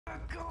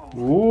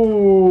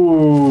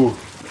Ooh.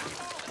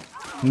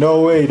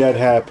 No way that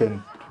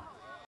happened.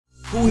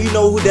 Who he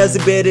know who does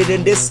it better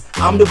than this?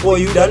 I'm the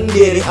boy who done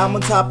get it. I'm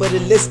on top of the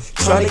list,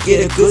 trying to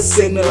get a good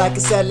signal like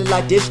a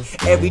satellite dish.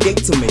 Every day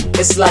to me,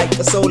 it's like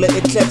a solar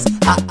eclipse.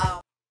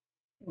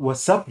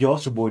 What's up, y'all?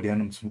 It's your boy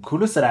Dan. I'm some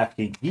coolest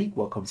s.a.geek.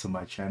 Welcome to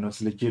my channel.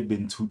 It's legit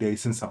been 2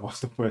 days since I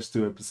watched the first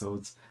 2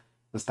 episodes.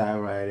 Let's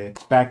dive right in.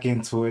 Back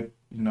into it.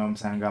 You know what I'm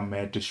saying? I got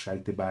mad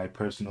distracted by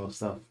personal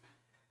stuff.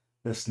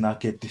 Let's not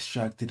get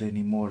distracted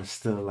anymore. There's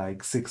still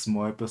like 6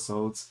 more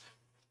episodes.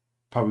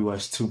 Probably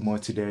watch 2 more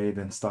today,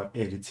 then start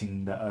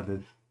editing the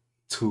other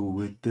 2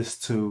 with this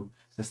 2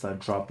 and start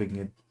dropping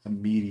it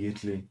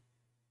immediately.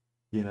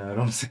 You know what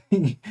I'm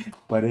saying?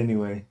 But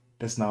anyway,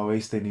 let's not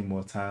waste any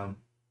more time.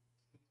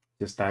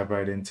 Just dive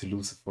right into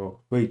Lucifer.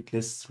 Wait,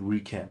 let's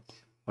recap.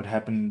 What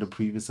happened in the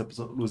previous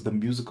episode was the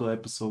musical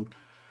episode.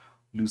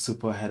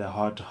 Lucifer had a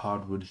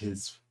heart-to-heart with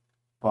his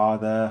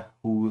father,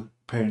 who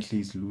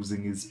apparently is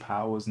losing his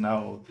powers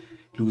now,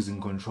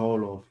 losing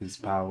control of his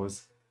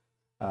powers.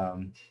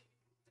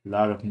 A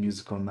lot of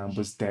musical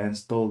numbers. Dan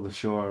stole the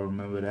show, I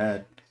remember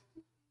that.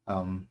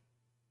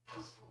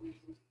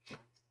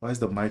 Why is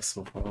the mic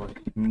so far?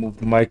 Move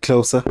the mic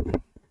closer.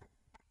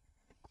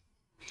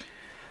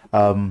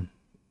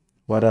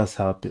 What else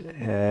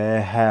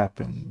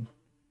happened?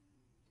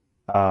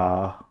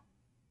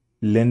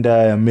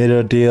 Linda and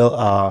Middledale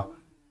are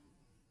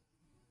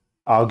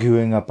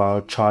arguing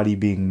about Charlie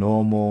being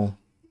normal.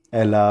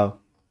 Ella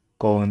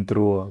going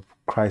through a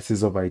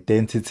crisis of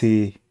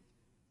identity.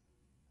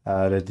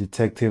 The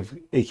detective,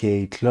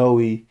 aka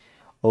Chloe,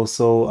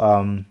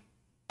 also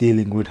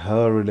dealing with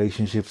her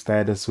relationship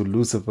status with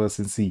Lucifer,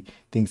 since he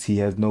thinks he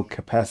has no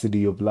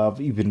capacity of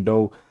love, even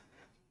though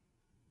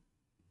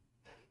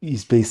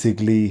he's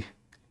basically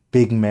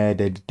big mad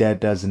that dad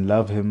doesn't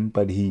love him.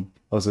 But he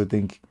also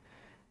think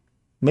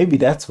maybe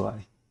that's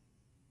why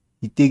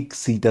he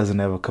thinks he doesn't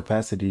have a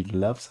capacity to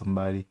love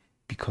somebody,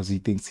 because he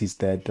thinks his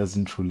dad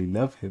doesn't truly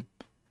love him.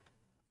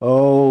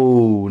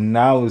 Oh,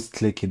 now it's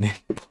clicking in.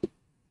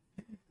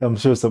 I'm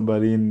sure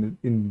somebody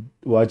in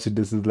watching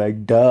this is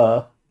like,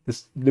 duh.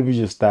 Let me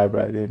just dive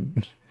right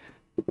in.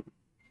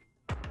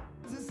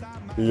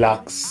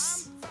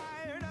 Lux.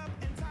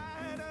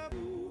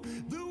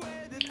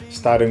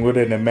 Starting with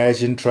an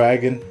imagined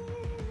dragon.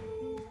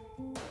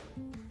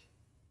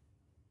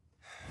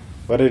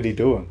 What are they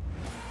doing?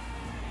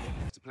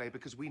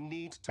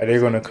 Are they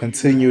going to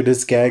continue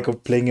this gag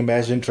of playing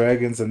Imagine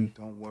Dragons and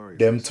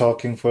them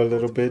talking for a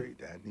little bit?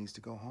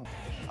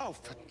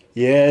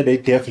 Yeah, they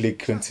definitely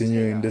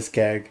continuing this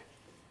gag.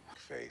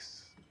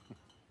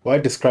 Why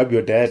describe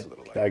your dad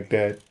like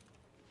that?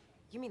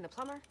 You mean the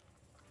plumber?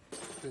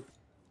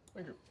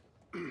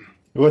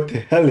 What the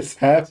hell is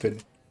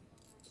happening?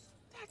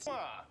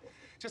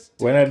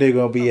 When are they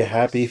going to be a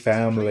happy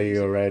family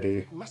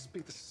already?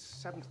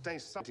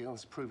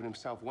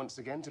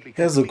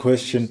 Here's a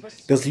question.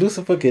 Does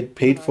Lucifer get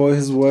paid for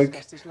his work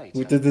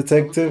with the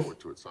detective?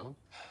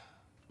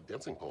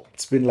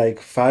 It's been like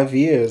 5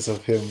 years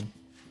of him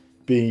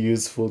being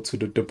useful to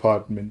the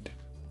department.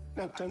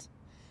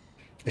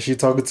 Is she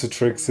talking to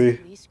Trixie?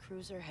 Police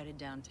cruiser headed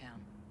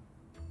downtown.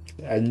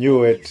 I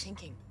knew it.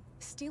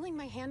 Stealing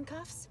my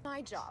handcuffs?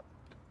 My job.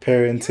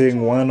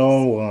 Parenting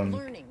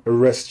 101.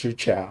 Arrest your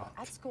child.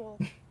 At school.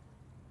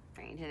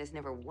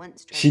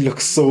 She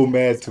looks so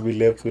mad to be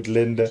left with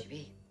Linda.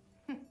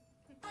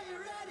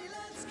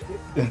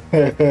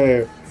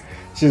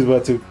 She's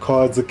about to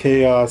cause the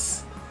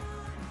chaos.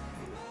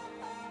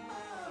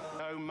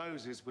 No,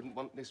 Moses wouldn't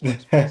want this one.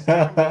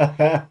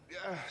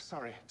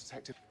 Sorry,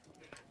 detective.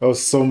 Oh,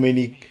 so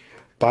many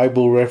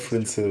Bible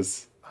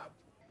references.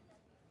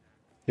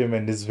 Him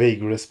and his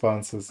vague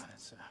responses.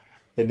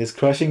 And he's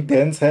crushing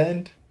Dan's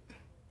hand.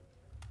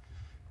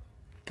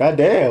 God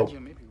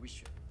damn.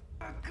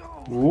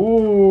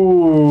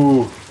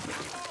 Ooh.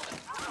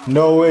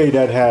 No way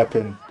that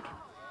happened.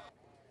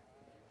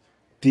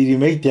 Did he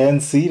make Dan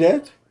see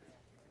that?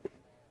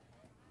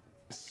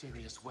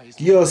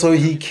 Yo, so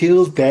he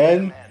killed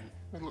Dan?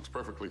 It looks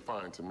perfectly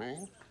fine to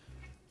me.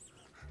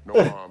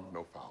 No harm,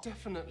 no foul.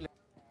 Definitely.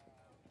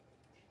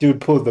 Dude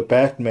pulled the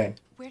Batman.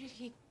 Where did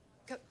he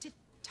go? Did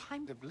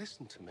time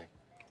Listen to me.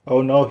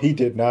 Oh no, he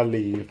did not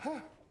leave.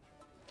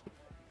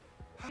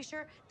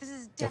 sure this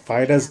is The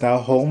fighter's now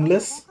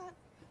homeless?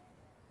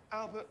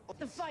 Albert,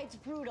 the fight's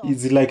brutal.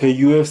 Is he like a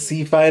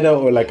UFC fighter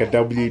or like a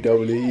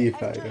WWE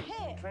fighter?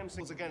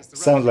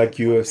 Sounds like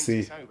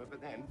UFC.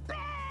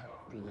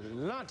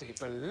 bloody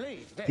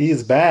believe this.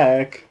 He's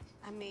back.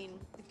 I mean,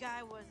 the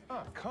guy was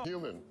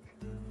Human.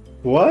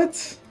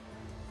 What?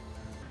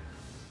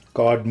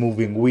 God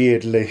moving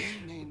weirdly.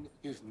 I mean,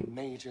 you've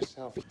made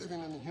yourself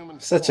Living in the human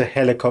Such a form.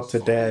 helicopter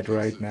dad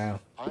right now.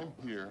 I'm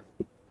here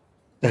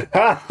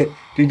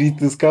Did he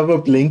discover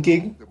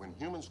blinking? that when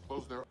humans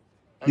close their eyes.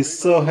 He's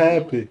so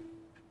happy.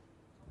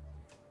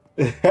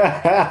 what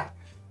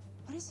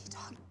is he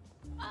talking?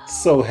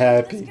 So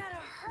happy. This gotta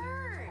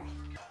hurt.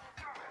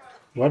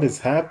 What is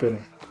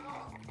happening?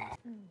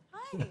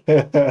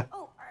 Hi.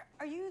 Oh,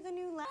 are you the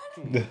new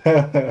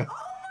lad?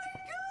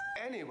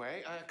 Anyway.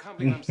 Anyway, I can't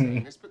believe I'm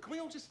saying this, but can we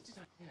all just...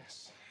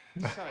 Yes.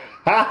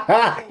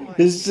 So...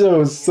 This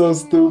show is so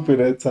stupid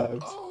at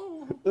times.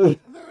 Oh, there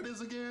it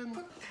is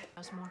again.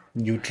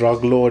 New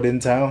drug lord in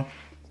town.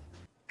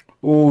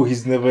 Oh,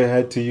 he's never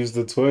had to use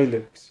the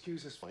toilet.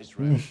 Excuse us, Vice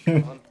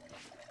Reverend.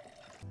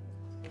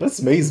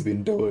 What's May's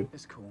been doing?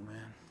 It's cool,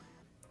 man.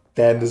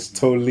 Dan is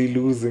totally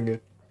losing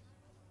it.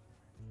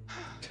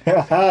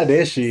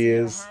 There she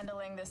is.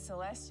 Handling the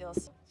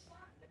Celestials.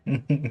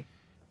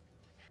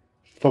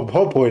 From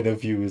her point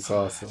of view, it's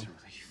awesome.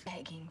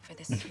 Begging for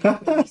the sweet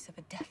release of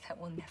a death that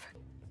will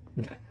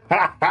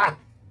never.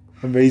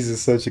 Maze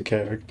is such a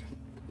character.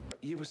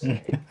 You were saying...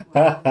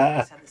 Had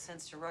the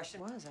sense to rush. It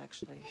was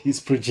actually.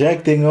 He's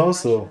projecting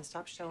also. And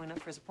stopped showing up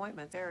for his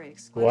appointment. Very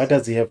exclusive. Why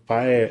does he have We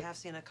have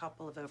seen a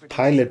couple of overdoses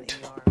pilot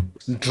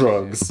in the ER.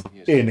 drugs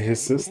in his Can you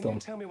system?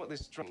 tell me what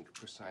this drink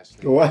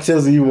precisely... Why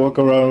does he walk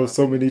around with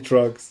so many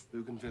drugs?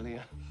 Bougainvillea?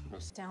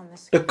 Down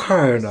this. The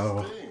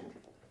colonel.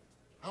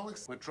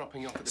 We're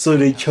dropping off at the So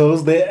they same time.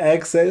 chose their As the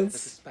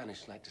accents?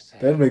 Spanish like to say.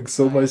 That makes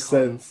so much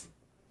sense.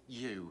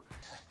 You.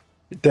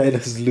 Dad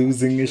is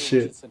losing his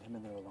shit. Send him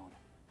in there alone.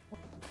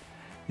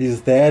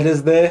 His dad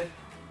is there.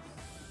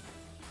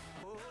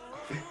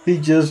 He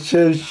just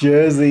chose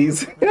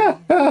jerseys.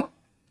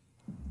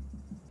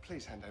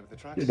 Please hand over the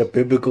drugs. The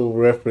biblical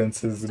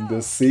references in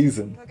this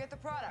season. Go get the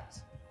product.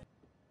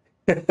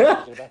 Get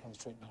her back on the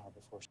straight and narrow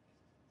before.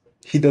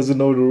 He doesn't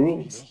know the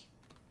rules.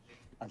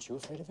 Aren't you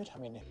afraid of it? I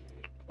mean,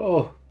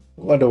 Oh,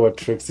 wonder what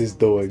Trixie's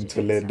doing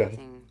to Linda.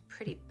 Something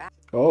pretty bad.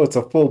 Oh, it's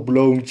a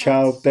full-blown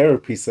child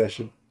therapy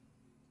session.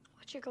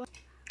 What you're going?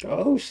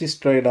 Oh, she's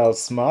straight out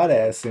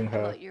smart-assing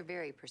her. Well, you're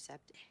very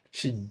perceptive.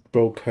 She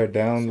broke her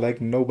down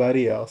like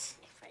nobody else.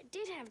 If I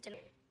did have to,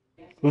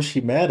 Who's she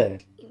mad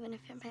at? even if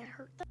it might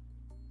hurt them.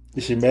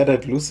 Is she mad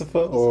at Lucifer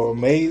or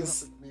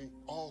Maze Me,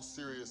 all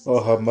serious.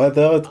 or her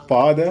mother,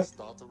 father?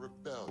 Start to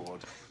rebel.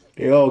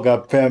 They all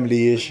got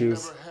family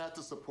issues. Never had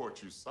to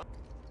support you, son.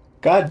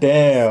 God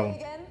damn.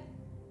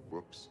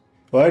 Whoops.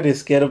 Why are they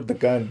scared of the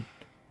gun?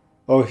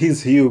 Oh,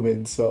 he's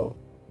human, so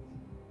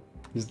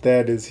his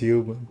dad is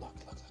human.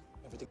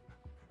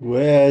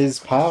 Where are his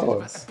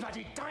powers?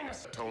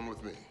 Tone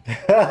with me.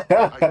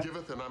 I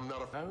giveth and I'm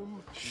not a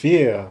home.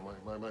 Fear.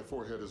 My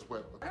forehead is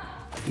wet.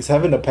 He's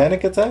having a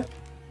panic attack?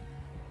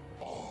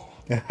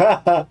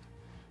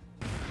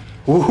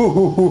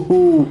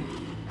 Ooh,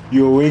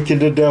 you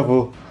awakened the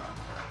devil.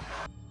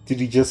 Did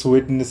he just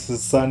witness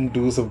his son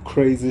do some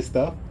crazy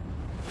stuff?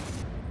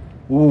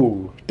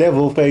 Ooh,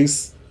 devil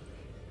face.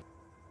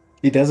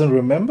 He doesn't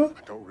remember?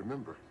 I don't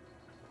remember.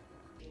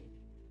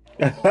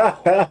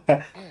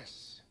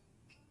 Yes.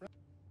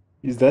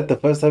 Is that the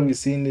first time you've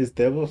seen his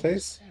devil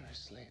face?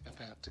 Seriously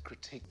about to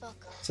critique.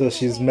 So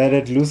she's mad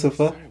at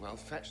Lucifer? Very well,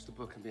 fetch the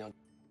book and be on.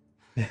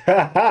 Or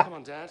Come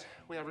on, Dad.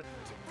 We are.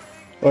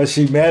 is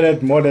she mad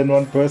at more than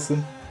one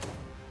person?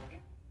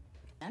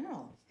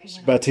 General.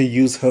 But to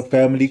use her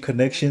family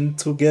connection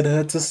to get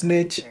her to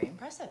snitch. Very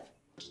impressive.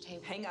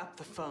 Hang up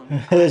the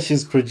phone.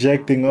 She's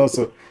projecting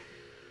also.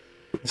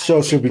 The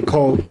show should be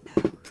called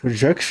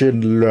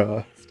Projection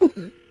Lure.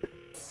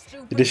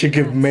 They should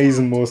give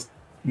Mason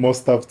more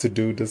stuff to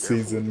do this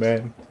season,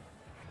 man.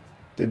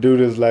 The dude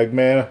is like,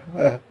 man,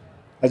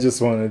 I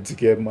just wanted to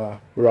get my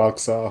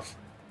rocks off.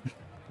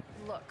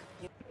 Look,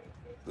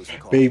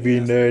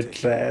 Baby nerd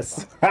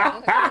class. you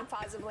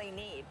possibly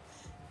need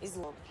is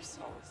little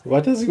souls.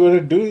 What does he want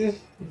to do?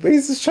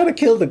 Mason's trying to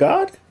kill the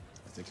god?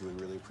 I think you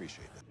would really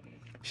appreciate that.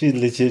 She's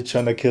legit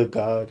trying to kill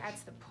God.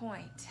 That's the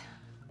point.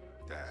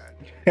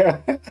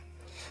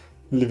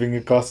 Living a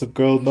Gossip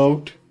Girl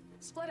note.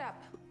 Split up.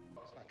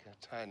 Like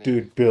a tiny.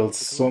 Dude builds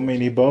so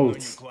many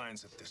boats.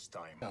 Clients at this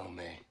time. Tell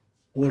me.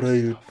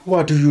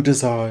 What do you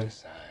desire?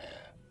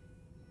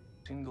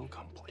 Single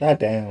complaint. God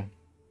damn.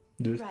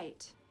 Dude,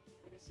 Right.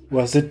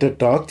 was it the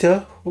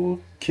doctor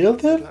who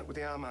killed him? Like with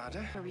the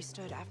Armada. Where we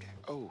stood after.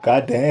 Oh.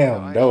 God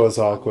damn, that was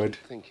awkward.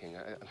 Thinking.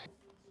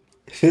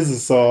 This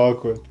is so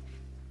awkward.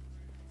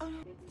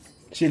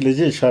 She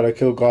legit tried to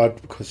kill God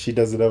because she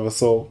doesn't have a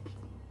soul.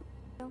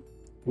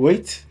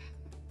 Wait.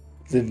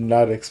 Did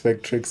not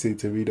expect Trixie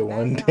to be the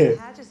one dead.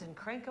 Hatches and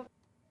crank up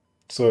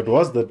So it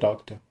was the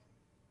doctor.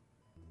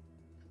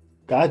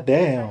 God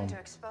damn. To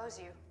expose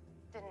you,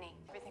 didn't he?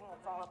 Everything will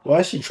fall apart. Why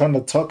is she trying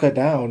to talk her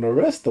down?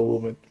 Arrest the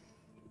woman.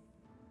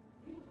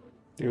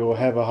 They will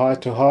have a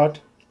heart to heart.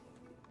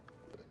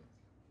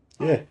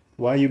 Yeah,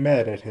 why are you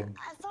mad at him?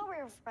 I thought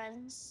we were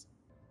friends.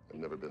 I've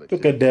never been a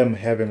Look kid. at them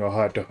having a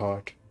heart to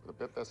heart. I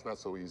bet that's not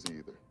so easy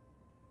either.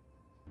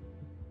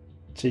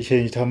 She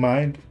changed her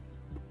mind.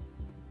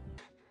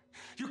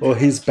 Or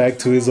he's back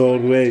to his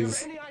old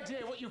ways. Any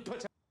idea what you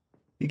put?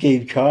 He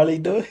gave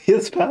Charlie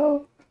his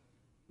power.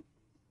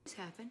 What's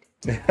happened?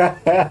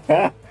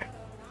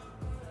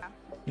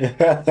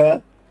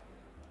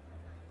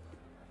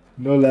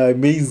 No lie,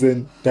 Maze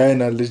and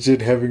Diana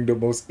legit having the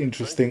most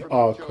interesting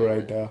arc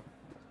right now.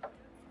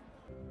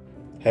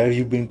 Have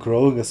you been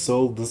growing a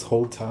soul this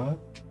whole time?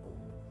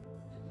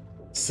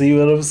 See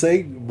what I'm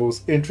saying?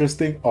 Most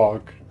interesting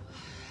arc.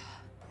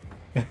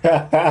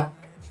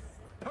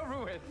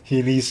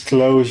 He needs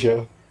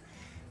closure.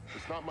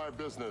 It's not my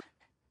business.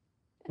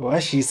 Why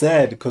she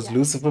said? Because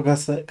Lucifer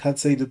can't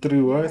say the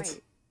three words?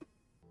 Right.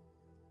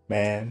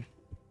 Man.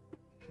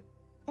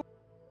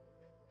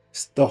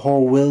 It's the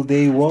whole will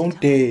they,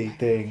 won't they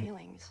thing.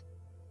 Feelings.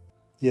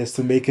 He has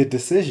to make a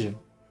decision.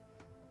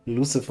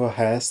 Lucifer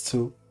has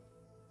to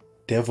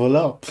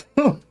develop.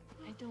 I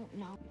don't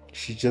know.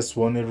 She just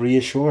wanted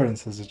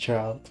reassurance as a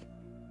child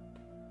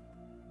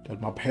that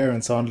my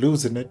parents aren't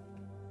losing it.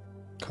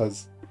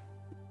 Because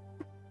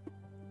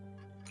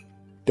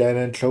Dan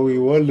and Chloe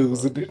were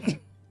losing it.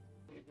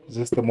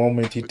 Just the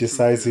moment he The truth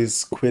decides is,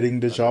 he's quitting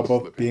the I've job been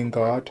of slipping being for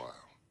quite a God, while.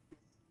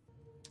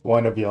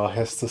 one of y'all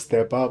has to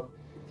step up.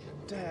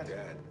 Dad.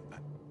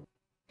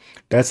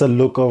 That's a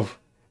look of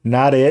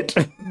not it.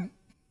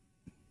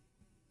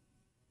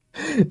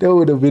 That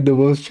would have been the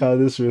most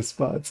childish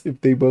response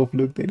if they both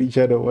looked at each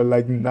other and were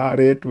like, not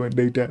it, when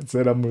they dad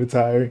said, I'm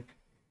retiring.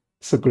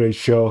 It's a great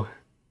show.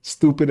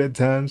 Stupid at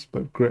times,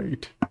 but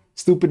great.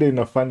 Stupid in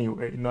a funny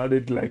way, not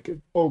in like,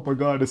 oh my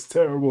god, it's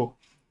terrible.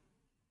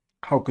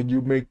 How could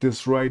you make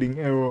this writing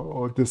error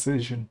or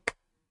decision?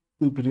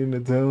 Stupid in the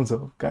terms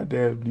of,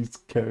 goddamn, these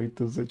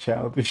characters are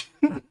childish.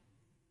 I'm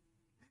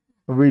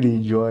really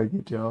enjoying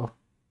it, y'all.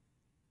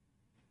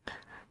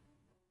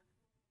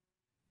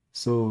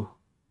 So,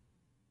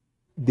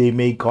 they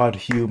make God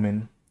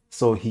human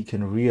so he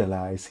can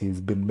realize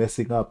he's been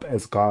messing up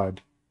as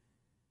God,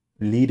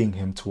 leading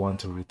him to want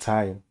to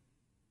retire.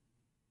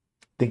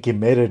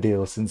 Thinking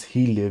Meaderdale, since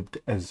he lived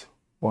as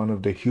one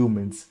of the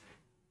humans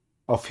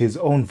of his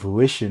own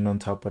volition, on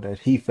top of that,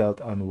 he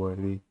felt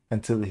unworthy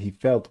until he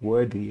felt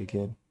worthy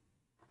again.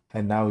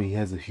 And now he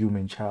has a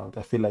human child.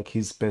 I feel like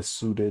he's best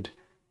suited,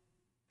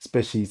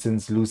 especially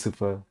since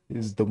Lucifer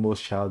is the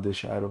most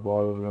childish out of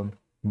all of them.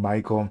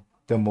 Michael,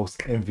 the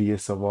most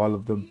envious of all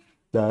of them.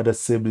 The other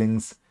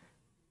siblings,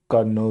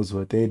 God knows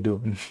what they're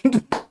doing.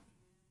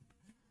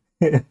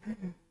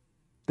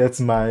 That's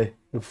my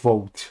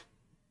vote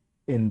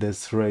in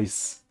this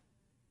race.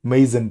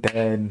 Maze and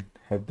Dan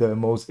have the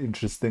most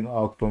interesting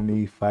arc for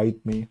me,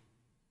 fight me.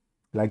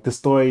 Like the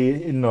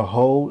story in the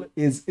whole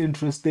is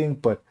interesting,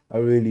 but I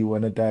really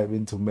want to dive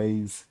into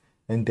Maze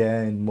and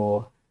Dan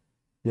more.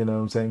 You know what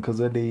I'm saying? Because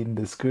when they in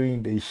the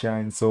screen, they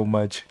shine so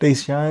much. They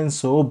shine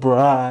so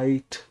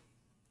bright.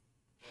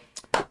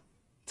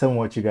 Tell me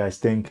what you guys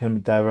think. Let me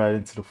dive right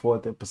into the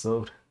fourth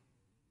episode.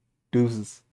 Deuces.